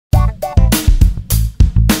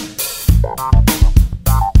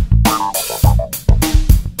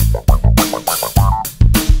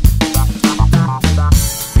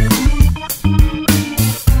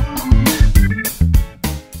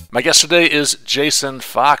My guest today is Jason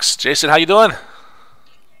Fox. Jason, how you doing?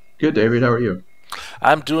 Good, David. How are you?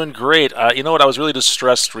 I'm doing great. You know what? I was really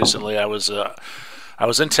distressed recently. I was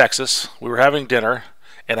in Texas. We were having dinner,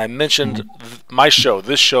 and I mentioned my show,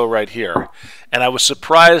 this show right here, and I was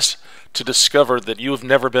surprised to discover that you have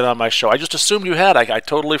never been on my show. I just assumed you had. I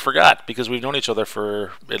totally forgot because we've known each other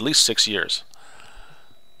for at least 6 years.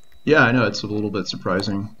 Yeah, I know it's a little bit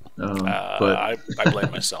surprising, but I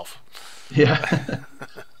blame myself. yeah,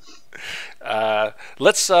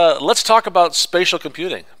 Let's talk about spatial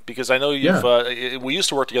computing because I know yeah, we used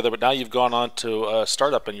to work together, but now you've gone on to a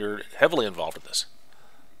startup and you're heavily involved in this.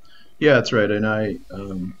 yeah, that's right. And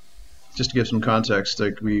just to give some context,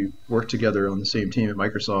 like we worked together on the same team at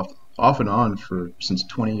Microsoft off and on for since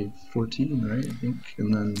 2014, right? I think,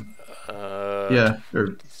 and then Uh, yeah,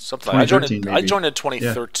 or Something like, 2013 I maybe. joined in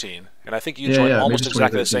Yeah, 2013, and I think you yeah, joined yeah, maybe almost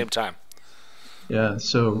exactly the 2013. same time. Yeah,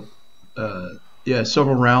 so uh, yeah,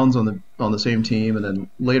 several rounds on the same team, and then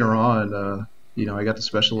later on, I got to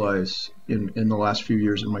specialize in the last few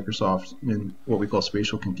years at Microsoft in what we call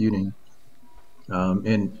spatial computing.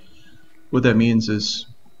 And what that means is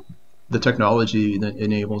the technology that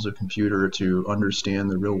enables a computer to understand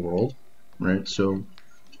the real world, right? So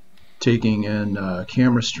taking in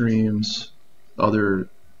camera streams, other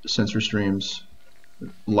sensor streams,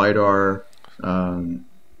 LiDAR, um,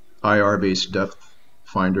 IR-based depth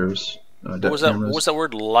finders, What was depth that? What was cameras. that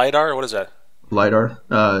word? LiDAR? What is that? LiDAR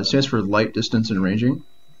stands for light, distance, and ranging.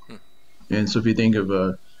 Hmm. And so if you think of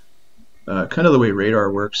kind of the way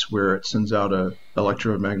radar works, where it sends out a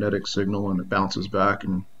electromagnetic signal and it bounces back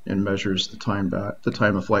and measures the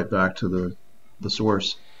time of flight back to the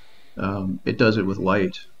source. It does it with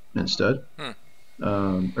light instead, Hmm.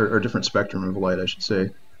 or a different spectrum of light, I should say.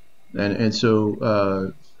 And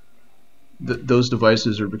so those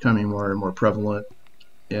devices are becoming more and more prevalent,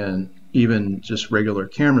 and even just regular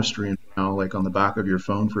camera streams now, like on the back of your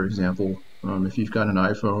phone, for example. If you've got an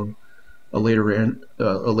iPhone, a later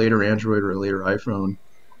Android or a later iPhone,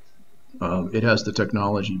 it has the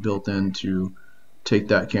technology built in to take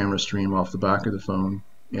that camera stream off the back of the phone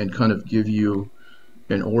and kind of give you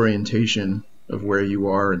an orientation of where you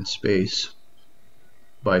are in space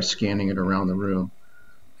by scanning it around the room,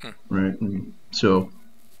 Hmm. right? And so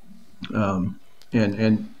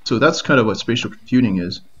that's kind of what spatial computing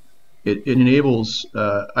is. It enables.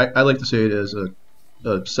 I like to say it as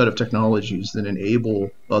a set of technologies that enable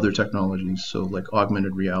other technologies. So like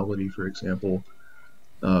augmented reality, for example,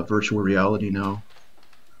 virtual reality now,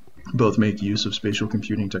 both make use of spatial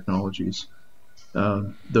computing technologies.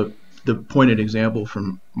 The pointed example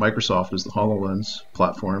from Microsoft is the HoloLens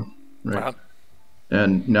platform, right? Wow.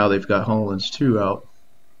 And now they've got HoloLens 2 out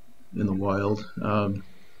in the wild, and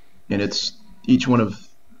it's each one of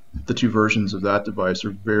the two versions of that device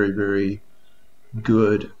are very, very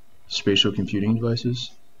good spatial computing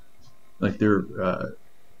devices. Like they're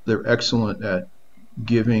excellent at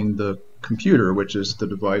giving the computer, which is the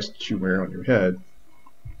device that you wear on your head,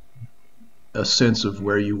 a sense of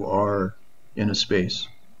where you are in a space,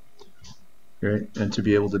 right? And to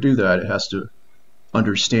be able to do that, it has to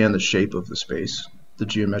understand the shape of the space, the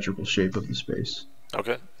geometrical shape of the space.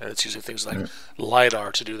 Okay, and it's using things like Right?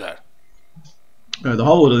 LiDAR to do that. The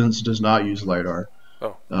HoloLens does not use LiDAR.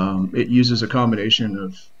 Oh, It uses a combination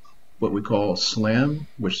of what we call SLAM,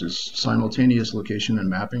 which is simultaneous location and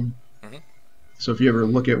mapping. hmm So if you ever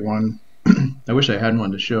look at one, I wish I had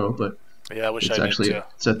one to show, but yeah, I wish I it's did actually too.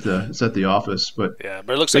 it's at the office. But Yeah,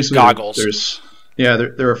 but it looks like basically, goggles.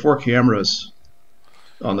 there are four cameras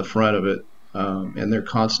on the front of it, and they're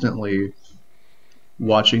constantly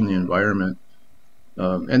watching the environment.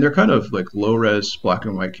 And they're kind of like low res black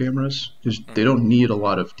and white cameras because they hmm don't need a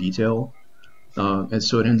lot of detail, and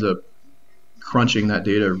so it ends up crunching that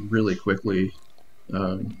data really quickly,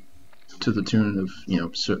 um, to the tune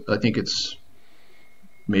of, so I think it's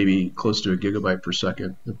maybe close to a gigabyte per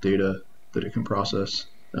second of data that it can process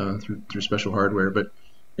through special hardware. But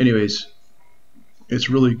anyways, it's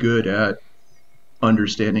really good at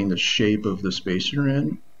understanding the shape of the space you're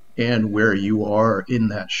in and where you are in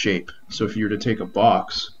that shape. So if you were to take a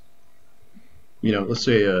box, let's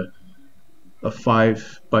say a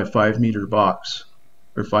 5 by 5 meter box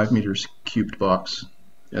or 5 meters cubed box,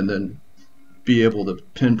 and then be able to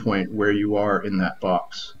pinpoint where you are in that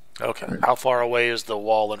box. Okay, Right? how far away is the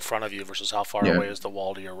wall in front of you versus how far Yeah, away is the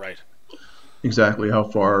wall to your right? exactly. How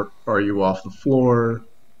far are you off the floor,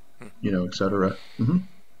 Hmm. et cetera.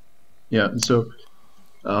 Yeah, and so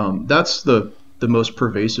that's the most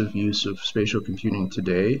pervasive use of spatial computing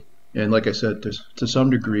today. And like I said, to some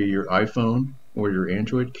degree, your iPhone or your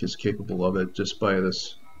Android is capable of it just by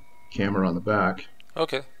this camera on the back.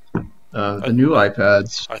 Okay. The new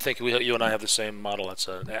iPads, I think you and I have the same model. That's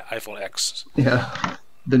an iPhone X. yeah,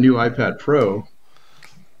 the new iPad Pro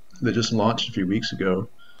that just launched a few weeks ago,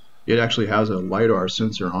 it actually has a LiDAR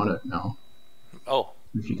sensor on it now. Oh,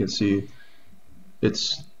 If you can see,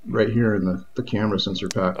 it's right here in the camera sensor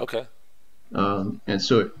pack. okay. And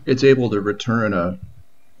so it's able to return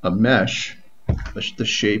a mesh, the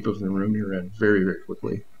shape of the room you're in, very, very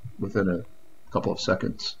quickly, within a couple of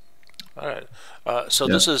seconds. All right. So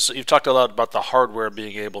Yeah. you've talked a lot about the hardware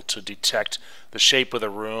being able to detect the shape of the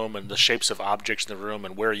room and the shapes of objects in the room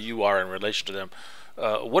and where you are in relation to them.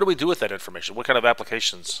 What do we do with that information? What kind of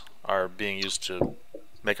applications are being used to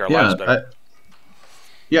make our lives Yeah. better?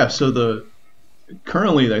 Yeah. So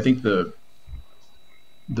currently, I think the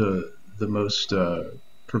most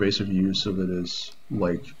pervasive use of it is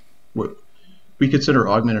like what we consider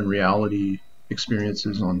augmented reality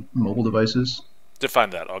experiences on mobile devices,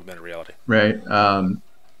 Define that, augmented reality. right?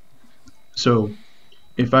 So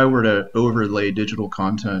if I were to overlay digital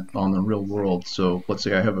content on the real world, so let's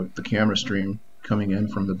say I have the camera stream coming in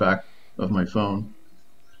from the back of my phone,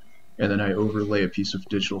 and then I overlay a piece of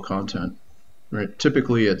digital content, right?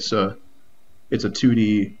 Typically, it's a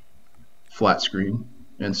 2D flat screen,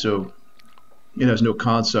 and so it has no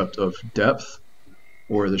concept of depth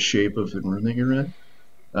or the shape of the room that you're in.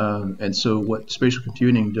 And so what spatial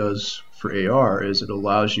computing does for AR is it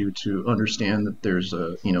allows you to understand that there's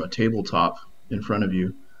a tabletop in front of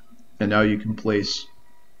you, and now you can place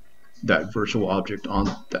that virtual object on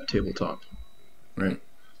that tabletop, right?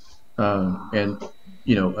 And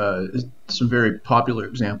some very popular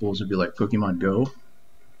examples would be like Pokemon Go.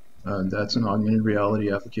 That's an augmented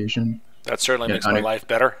reality application. That certainly Yeah, makes my life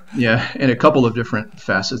better. yeah, in a couple of different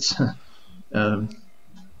facets. um,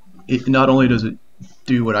 it not only does it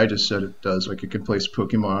do what I just said it does, like it can place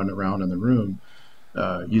Pokemon around in the room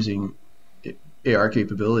using AR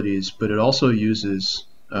capabilities, but it also uses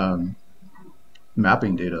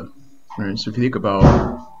mapping data. Right? So if you think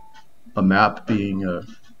about a map being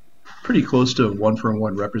pretty close to a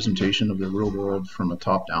one-for-one representation of the real world from a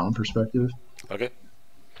top-down perspective, Okay.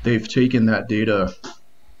 they've taken that data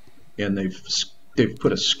and they've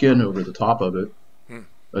put a skin over the top of it,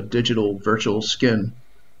 a digital virtual skin,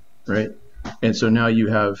 right? And so now you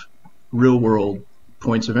have real world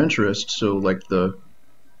points of interest. So like the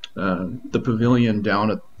pavilion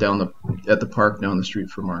at the park down the street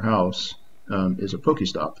from our house is a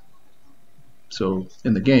Pokestop. So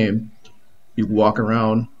in the game, you walk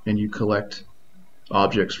around and you collect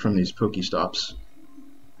objects from these Pokestops,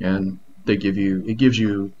 and it gives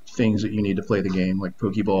you things that you need to play the game, like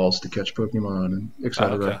Pokeballs to catch Pokemon, and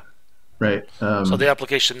etc. Okay. Right. So the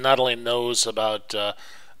application not only knows about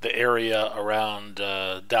the area around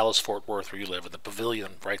Dallas Fort Worth where you live, and the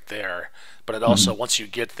pavilion right there, but it also once you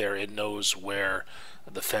get there, it knows where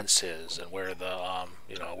the fence is and where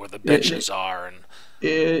the benches are, and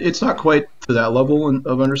It's not quite to that level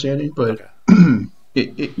of understanding, but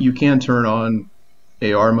okay. you can turn on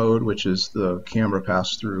AR mode, which is the camera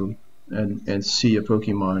pass through, and see a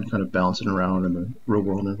Pokemon kind of bouncing around in the real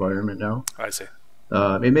world environment now. I see.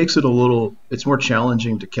 It makes it it's more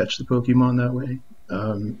challenging to catch the Pokemon that way.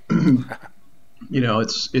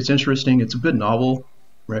 It's interesting. It's a bit novel,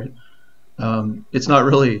 right? It's not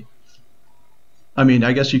really, I mean,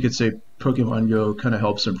 I guess you could say Pokemon Go kind of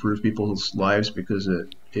helps improve people's lives because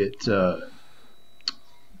it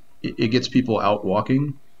gets people out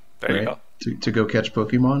walking, There you right? go. To go catch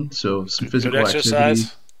Pokemon. So some Good physical activity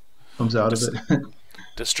exercise. comes out of it.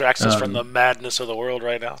 Distracts us from the madness of the world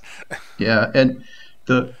right now. Yeah, and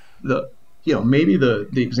the maybe the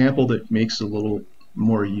example that makes a little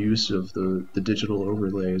more use of the digital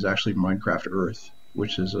overlay is actually Minecraft Earth,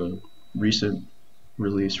 which is a recent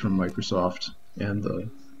release from Microsoft and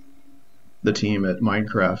the team at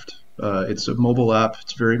Minecraft. It's a mobile app.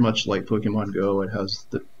 It's very much like Pokemon Go. It has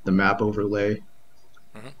the map overlay,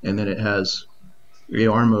 and then it has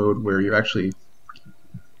AR mode where you're actually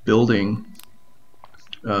building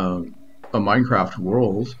a Minecraft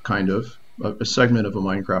world, kind of a segment of a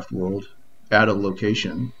Minecraft world at a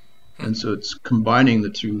location, and so it's combining the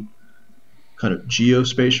two, kind of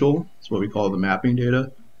geospatial, it's what we call the mapping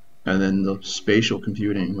data, and then the spatial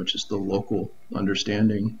computing, which is the local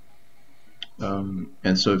understanding.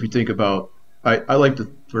 And so if you think about, I like to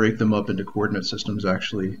break them up into coordinate systems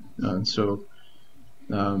actually. So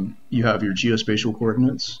you have your geospatial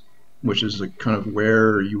coordinates, which is like kind of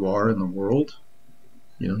where you are in the world,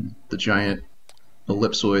 the giant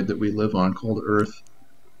ellipsoid that we live on called Earth.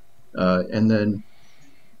 And then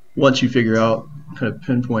once you figure out, kind of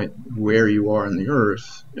pinpoint where you are in the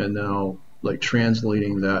Earth, and now like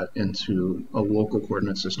translating that into a local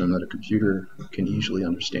coordinate system that a computer can easily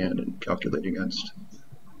understand and calculate against.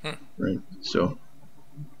 Right. So.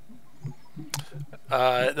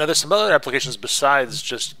 Now, there's some other applications besides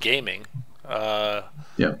just gaming.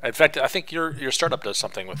 Yeah. In fact, I think your startup does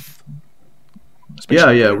something with spatial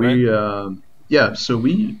computing, right? So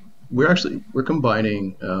we're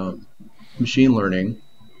combining machine learning,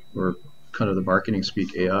 or kind of the marketing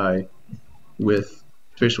speak AI, with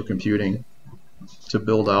spatial computing to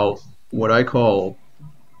build out what I call,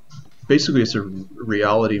 basically it's a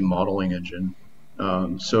reality modeling engine.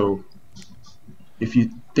 So if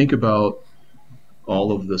you think about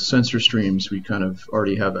all of the sensor streams we kind of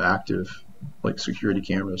already have active, like security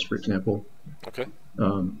cameras, for example. Okay.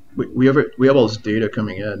 We have all this data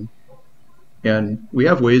coming in, and we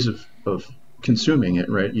have ways of consuming it,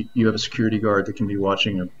 right? You have a security guard that can be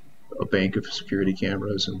watching a bank of security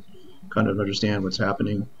cameras and kind of understand what's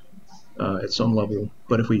happening at some level.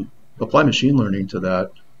 But if we apply machine learning to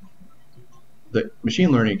that, the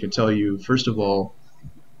machine learning can tell you, first of all,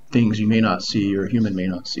 things you may not see or a human may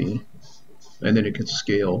not see, and then it can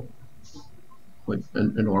scale like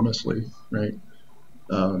enormously, right?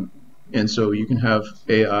 And so you can have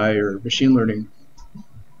AI or machine learning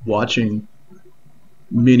watching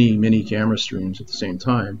many camera streams at the same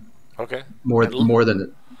time. Okay. More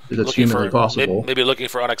than that's humanly possible. Maybe looking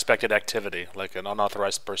for unexpected activity, like an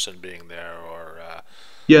unauthorized person being there, or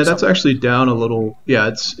yeah, that's actually down a little. Yeah,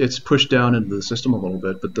 it's pushed down into the system a little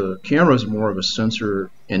bit, but the camera is more of a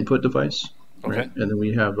sensor input device. Okay. Right? And then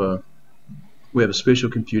we have a spatial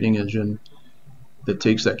computing engine that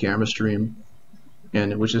takes that camera stream,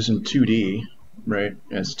 and which is in 2D, right?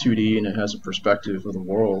 And it's 2D and it has a perspective of the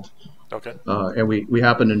world. Okay. And we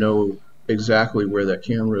happen to know exactly where that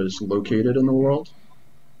camera is located in the world.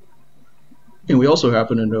 And we also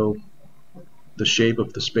happen to know the shape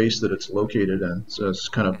of the space that it's located in. So it's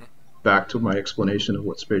kind of back to my explanation of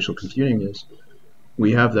what spatial computing is.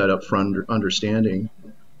 We have that upfront understanding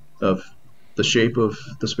of the shape of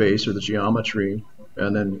the space or the geometry,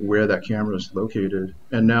 and then where that camera is located.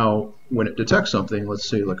 And now when it detects something, let's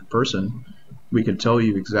say like a person, we can tell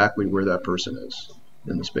you exactly where that person is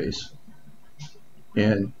in the space.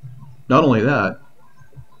 And not only that,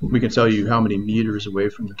 we can tell you how many meters away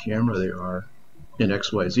from the camera they are in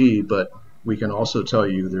XYZ, but we can also tell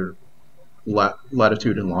you their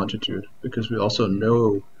latitude and longitude, because we also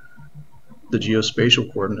know the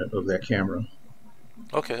geospatial coordinate of that camera.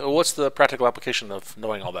 Okay. Well, what's the practical application of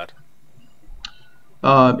knowing all that?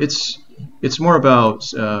 It's more about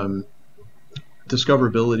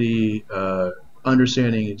discoverability,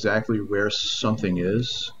 understanding exactly where something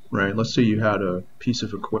is, right? Let's say you had a piece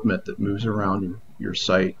of equipment that moves around your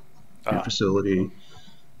site, your facility,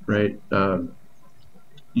 right?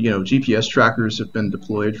 GPS trackers have been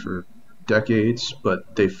deployed for decades,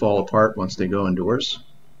 but they fall apart once they go indoors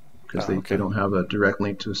because they don't have a direct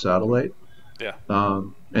link to a satellite. Yeah.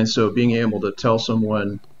 And so being able to tell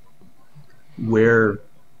someone where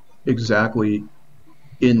exactly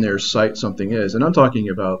in their site something is, and I'm talking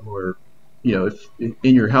about where, if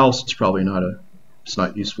in your house, it's probably it's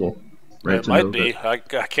not useful, right? It might be. I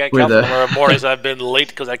can't count the number of mornings I've been late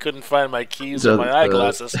because I couldn't find my keys or my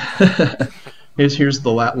eyeglasses. Here's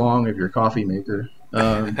the lat long of your coffee maker.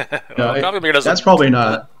 Coffee maker that's probably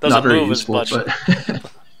not very useful, as much.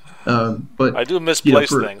 But I do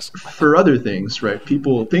misplace things. For other things, right?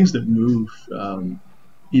 Things that move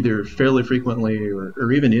either fairly frequently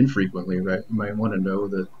or even infrequently, right? You might want to know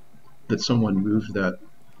that someone moved that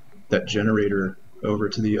generator over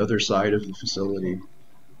to the other side of the facility,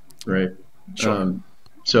 right? Sure.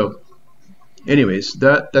 So, anyways,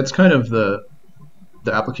 that's kind of the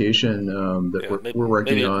application that we're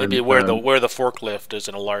working on. Maybe where the forklift is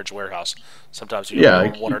in a large warehouse. Sometimes you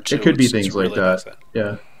one or two. It could be things like that.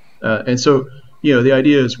 Yeah. And so, the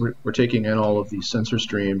idea is we're taking in all of these sensor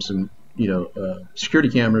streams, and security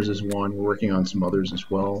cameras is one. We're working on some others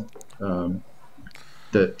as well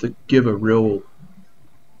that give a real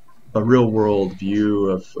world view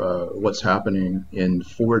of what's happening in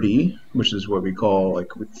 4D, which is what we call like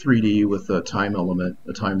 3D with a time element,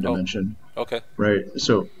 a time dimension. Okay. Right.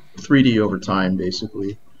 So 3D over time,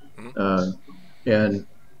 basically, and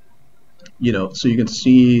so you can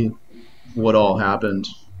see what all happened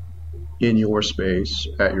in your space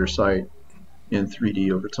at your site in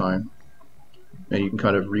 3D over time, and you can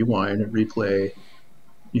kind of rewind and replay.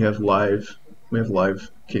 We have live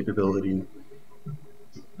capability.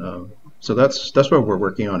 So that's what we're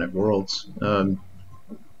working on at Worlds, and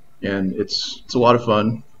it's a lot of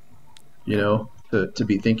fun, to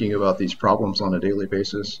be thinking about these problems on a daily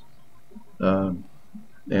basis,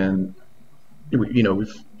 and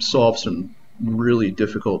we've solved some really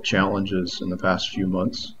difficult challenges in the past few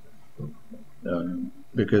months,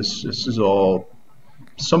 because this is all,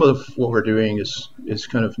 some of what we're doing is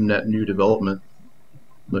kind of net new development.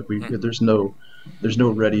 Like there's no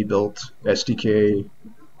ready built SDK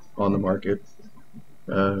on the market.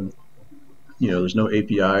 There's no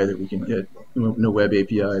API that we can hit, no web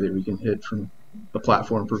API that we can hit from a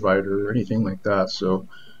platform provider or anything like that. So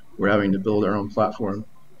we're having to build our own platform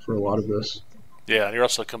for a lot of this. Yeah, and you're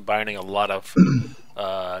also combining a lot of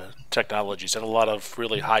technologies and a lot of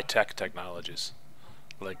really high-tech technologies,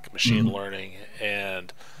 like machine learning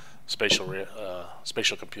and spatial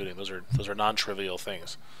computing. Those are non-trivial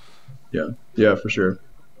things. Yeah, for sure.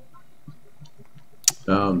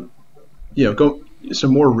 Go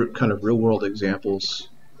some more kind of real-world examples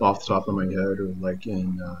off the top of my head, or like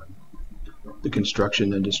in the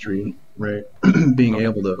construction industry, right? Being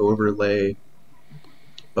able to overlay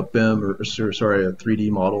a BIM or a 3D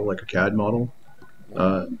model, like a CAD model,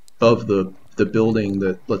 of the building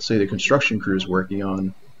that, let's say, the construction crew is working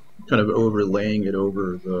on, kind of overlaying it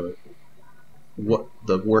over the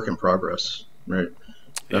work in progress, right?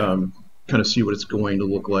 Yeah. Kind of see what it's going to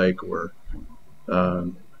look like, or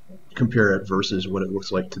compare it versus what it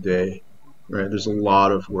looks like today, right? There's a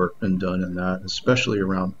lot of work been done in that, especially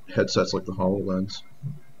around headsets like the HoloLens,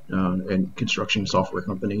 and construction software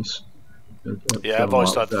companies. Yeah, I've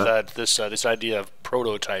always thought that this idea of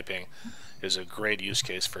prototyping is a great use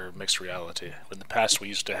case for mixed reality. In the past, we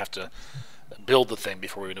used to have to build the thing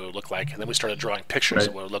before we knew what it would look like, and then we started drawing pictures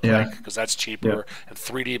of what it would look like, because that's cheaper, and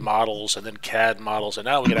 3D models, and then CAD models, and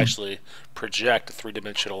now we can actually project a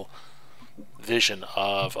three-dimensional vision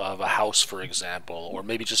of a house, for example, or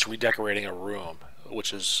maybe just redecorating a room,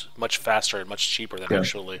 which is much faster and much cheaper than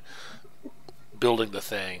actually building the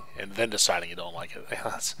thing and then deciding you don't like it.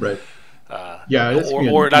 Right.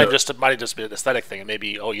 Or it might just be an aesthetic thing, and maybe,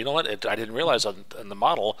 you know what? I didn't realize on the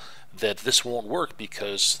model that this won't work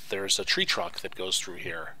because there's a tree trunk that goes through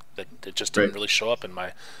here that it just didn't really show up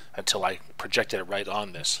until I projected it right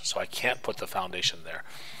on this, so I can't put the foundation there.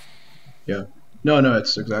 Yeah. No,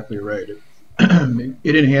 it's exactly right.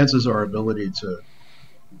 It enhances our ability to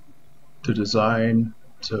design,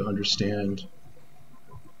 to understand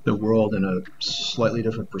the world in a slightly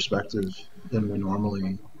different perspective than we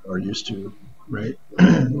normally are used to, right?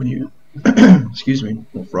 When you, excuse me,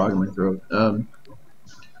 a frog in my throat.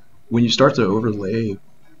 When you start to overlay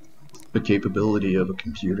the capability of a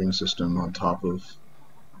computing system on top of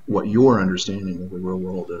what your understanding of the real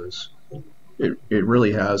world is, it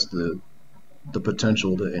really has the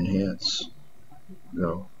potential to enhance,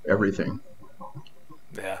 everything.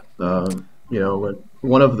 Yeah.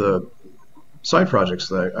 One of the side projects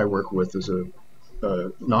that I work with is a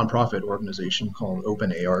nonprofit organization called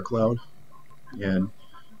Open AR Cloud. And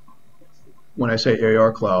when I say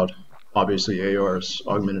AR Cloud, obviously AR is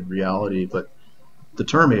augmented reality, but the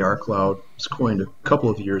term AR Cloud was coined a couple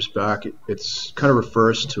of years back. It's kind of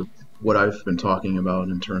refers to what I've been talking about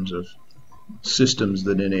in terms of systems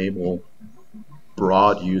that enable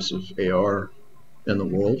broad use of AR in the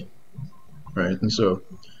world, right? And so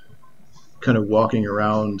kind of walking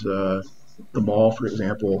around the mall, for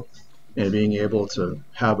example, and being able to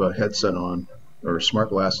have a headset on or smart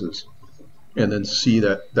glasses and then see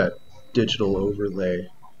that digital overlay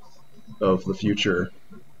of the future,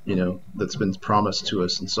 that's been promised to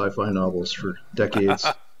us in sci-fi novels for decades,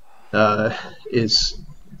 that's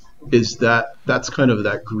kind of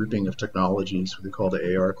that grouping of technologies we call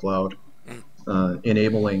the AR cloud,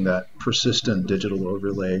 enabling that persistent digital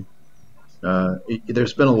overlay.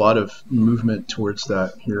 There's been a lot of movement towards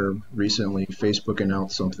that here recently. Facebook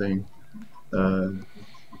announced something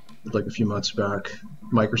like a few months back.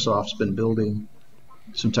 Microsoft's been building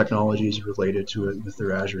some technologies related to it with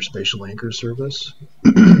their Azure Spatial Anchor service,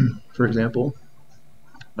 for example.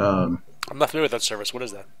 I'm not familiar with that service. What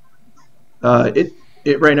is that?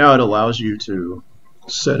 It right now it allows you to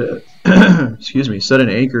set an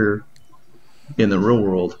anchor in the real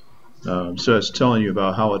world. So it's telling you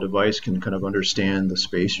about how a device can kind of understand the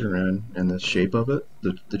space you're in and the shape of it,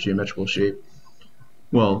 the geometrical shape.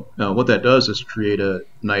 Well, what that does is create a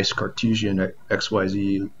nice Cartesian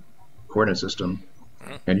XYZ coordinate system,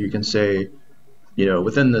 and you can say,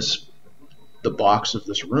 within the box of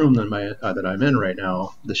this room that I'm in right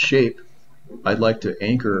now, the shape, I'd like to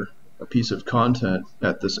anchor a piece of content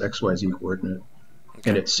at this XYZ coordinate,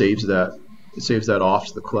 and it saves that off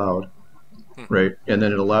to the cloud, right? And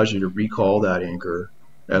then it allows you to recall that anchor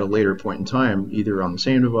at a later point in time, either on the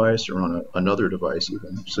same device or on another device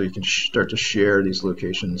even. So you can start to share these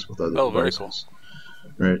locations with other devices.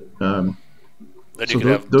 Very cool. Right. Then you can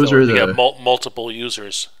have multiple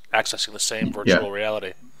users accessing the same Yeah, virtual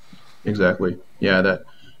reality. exactly. Yeah,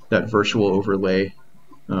 that virtual overlay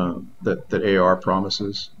that AR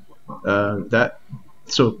promises. That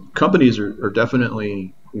so companies are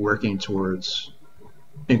definitely working towards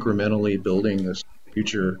incrementally building this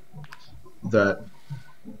future that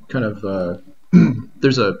kind of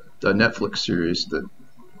there's a Netflix series that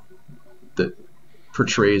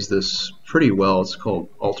portrays this pretty well. It's called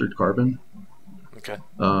Altered Carbon, Okay,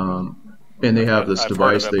 and they have this I've heard of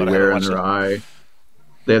device it, they but I haven't wear in watched their it. eye.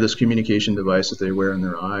 They have this communication device that they wear in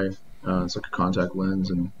their eye. It's like a contact lens,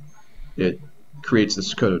 and it creates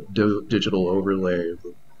this kind of digital overlay of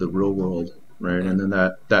the real world, right? Hmm. And then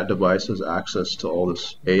that device has access to all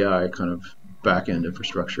this AI kind of back end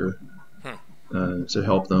infrastructure Hmm. to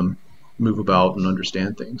help them move about and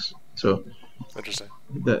understand things. So Interesting.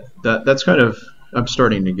 that's kind of, I'm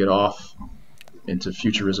starting to get off into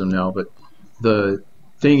futurism now, but the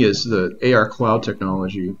thing is the AR cloud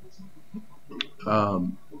technology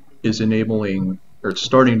um, is enabling or it's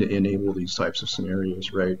starting to enable these types of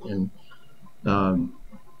scenarios, right? And um,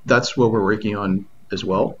 that's what we're working on as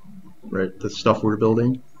well, right? The stuff we're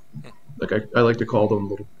building. Like I like to call them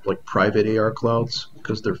little like private AR clouds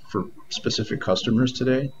because they're for specific customers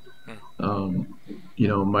today. Hmm. Um,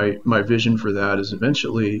 my vision for that is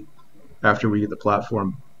eventually after we get the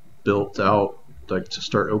platform built out, like to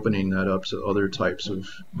start opening that up to other types of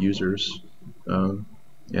users, um,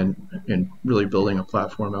 and really building a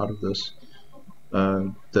platform out of this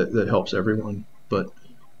that helps everyone. But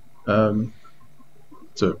um,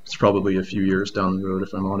 so it's probably a few years down the road,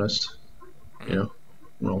 if I'm honest. You Hmm. know,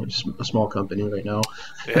 we're only a small company right now.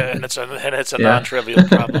 Yeah, and it's a Yeah, non-trivial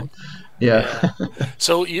problem. yeah. Yeah.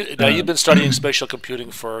 So you've uh, been studying spatial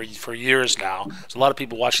computing for years now. There's a lot of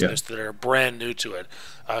people watching yeah. this that are brand new to it.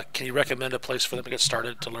 Can you recommend a place for them to get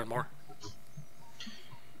started to learn more?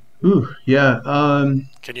 Ooh, yeah.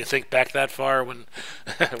 Can you think back that far when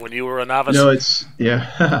when you were a novice? No, it's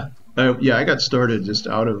yeah. Yeah, I got started just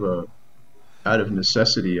out of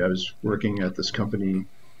necessity. I was working at this company,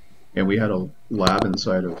 and we had a lab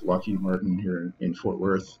inside of Lockheed Martin here in Fort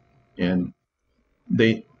Worth, and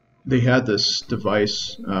they they had this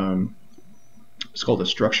device. It's called a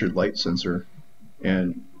structured light sensor,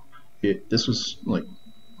 and this was like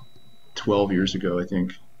 12 years ago, I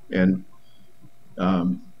think, and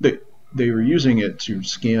they were using it to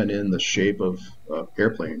scan in the shape of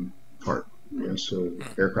airplane part, so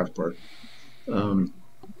aircraft part. Um,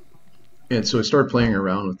 and so I started playing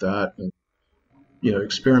around with that, and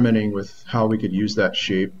experimenting with how we could use that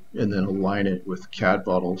shape and then align it with CAD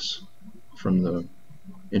models from the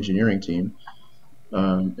engineering team.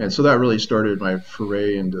 And so that really started my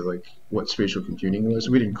foray into like what spatial computing was.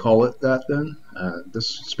 We didn't call it that then. This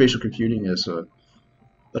spatial computing is a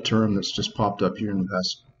term that's just popped up here in the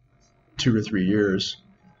past 2 or 3 years.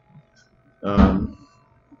 Um,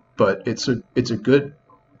 but it's a good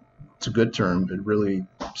term. It really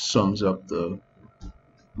sums up the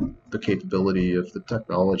capability of the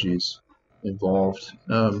technologies involved.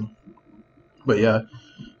 But yeah,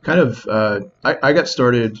 kind of. I got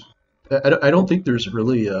started. I don't think there's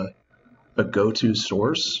really a go-to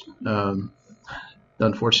source.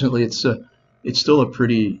 Unfortunately, it's still a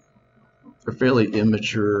fairly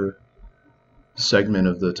immature segment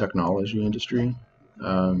of the technology industry.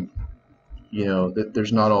 Um,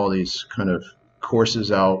 there's not all these kind of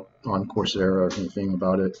courses out on Coursera or anything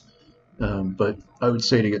about it. But I would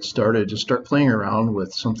say to get started, just start playing around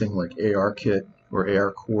with something like ARKit or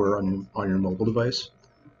AR Core on your mobile device.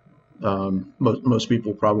 Most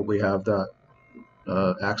people probably have that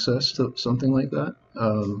access to something like that.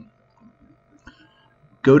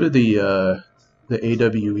 Go to the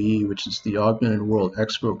AWE, which is the Augmented World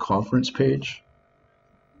Expo conference page.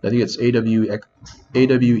 I think it's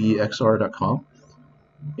awexr.com,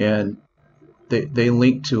 and they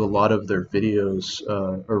link to a lot of their videos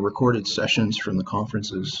or recorded sessions from the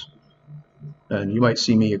conferences. And you might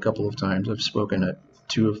see me a couple of times. I've spoken at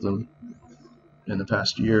two of them in the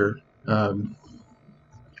past year. Um,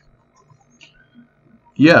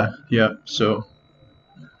 yeah, yeah. So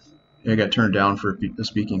I got turned down for a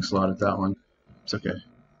speaking slot at that one. It's okay.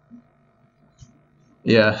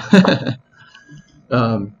 Yeah.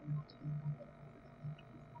 um,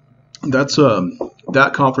 that's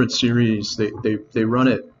that conference series. They run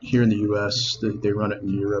it here in the U.S. They run it in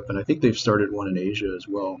Europe, and I think they've started one in Asia as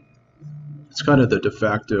well. It's kind of the de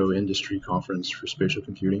facto industry conference for spatial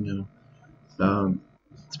computing now.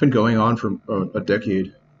 It's been going on for a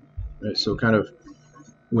decade, right? So kind of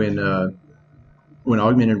when uh, when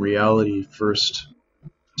augmented reality first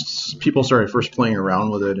people started first playing around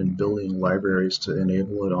with it and building libraries to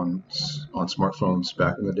enable it on smartphones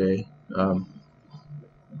back in the day. Um,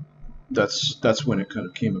 that's when it kind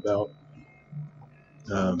of came about.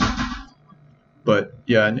 Um, but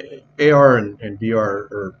yeah, and AR and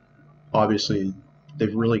VR are obviously,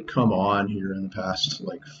 they've really come on here in the past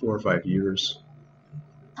like 4 or 5 years,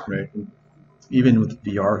 right? And even with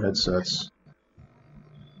VR headsets,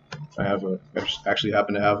 I actually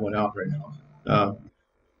happen to have one out right now.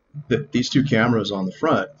 These two cameras on the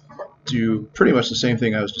front do pretty much the same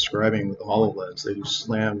thing I was describing with the HoloLens. They do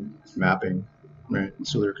slam mapping, right? And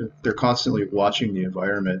so they're constantly watching the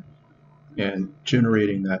environment and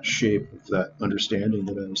generating that shape of that understanding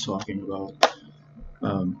that I was talking about,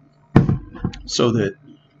 um, so that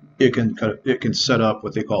it can set up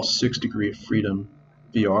what they call 6 degree of freedom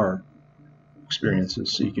VR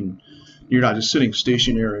experiences. So you're not just sitting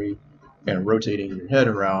stationary and rotating your head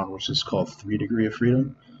around, which is called 3 degree of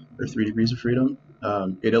freedom or 3 degrees of freedom.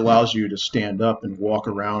 It allows you to stand up and walk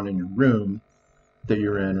around in your room that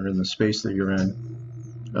you're in or in the space that you're in,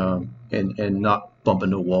 and not bump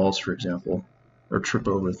into walls, for example, or trip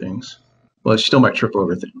over things. Well, you still might trip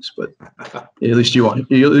over things, but at least you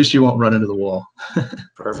won't run into the wall.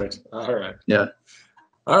 Perfect. All right. Yeah.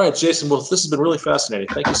 All right, Jason. Well, this has been really fascinating.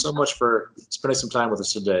 Thank you so much for spending some time with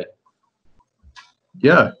us today.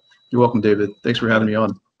 Yeah. You're welcome, David. Thanks for having me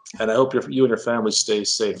on. And I hope you and your family stay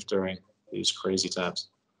safe during these crazy times.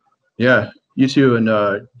 Yeah, you too.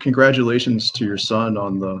 And congratulations to your son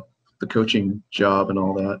on the coaching job and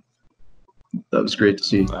all that. That was great to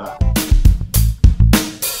see.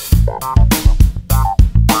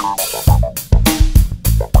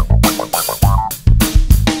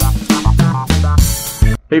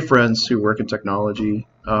 Hey, friends who work in technology.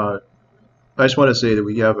 I just want to say that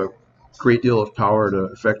we have a great deal of power to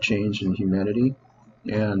affect change in humanity.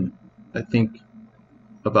 And I think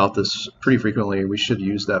about this pretty frequently. We should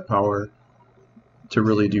use that power to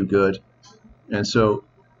really do good. And so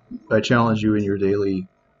I challenge you in your daily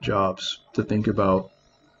jobs to think about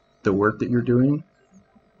the work that you're doing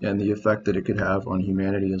and the effect that it could have on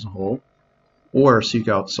humanity as a whole, or seek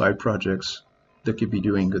out side projects that could be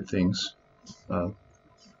doing good things, for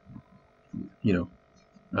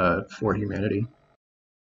humanity.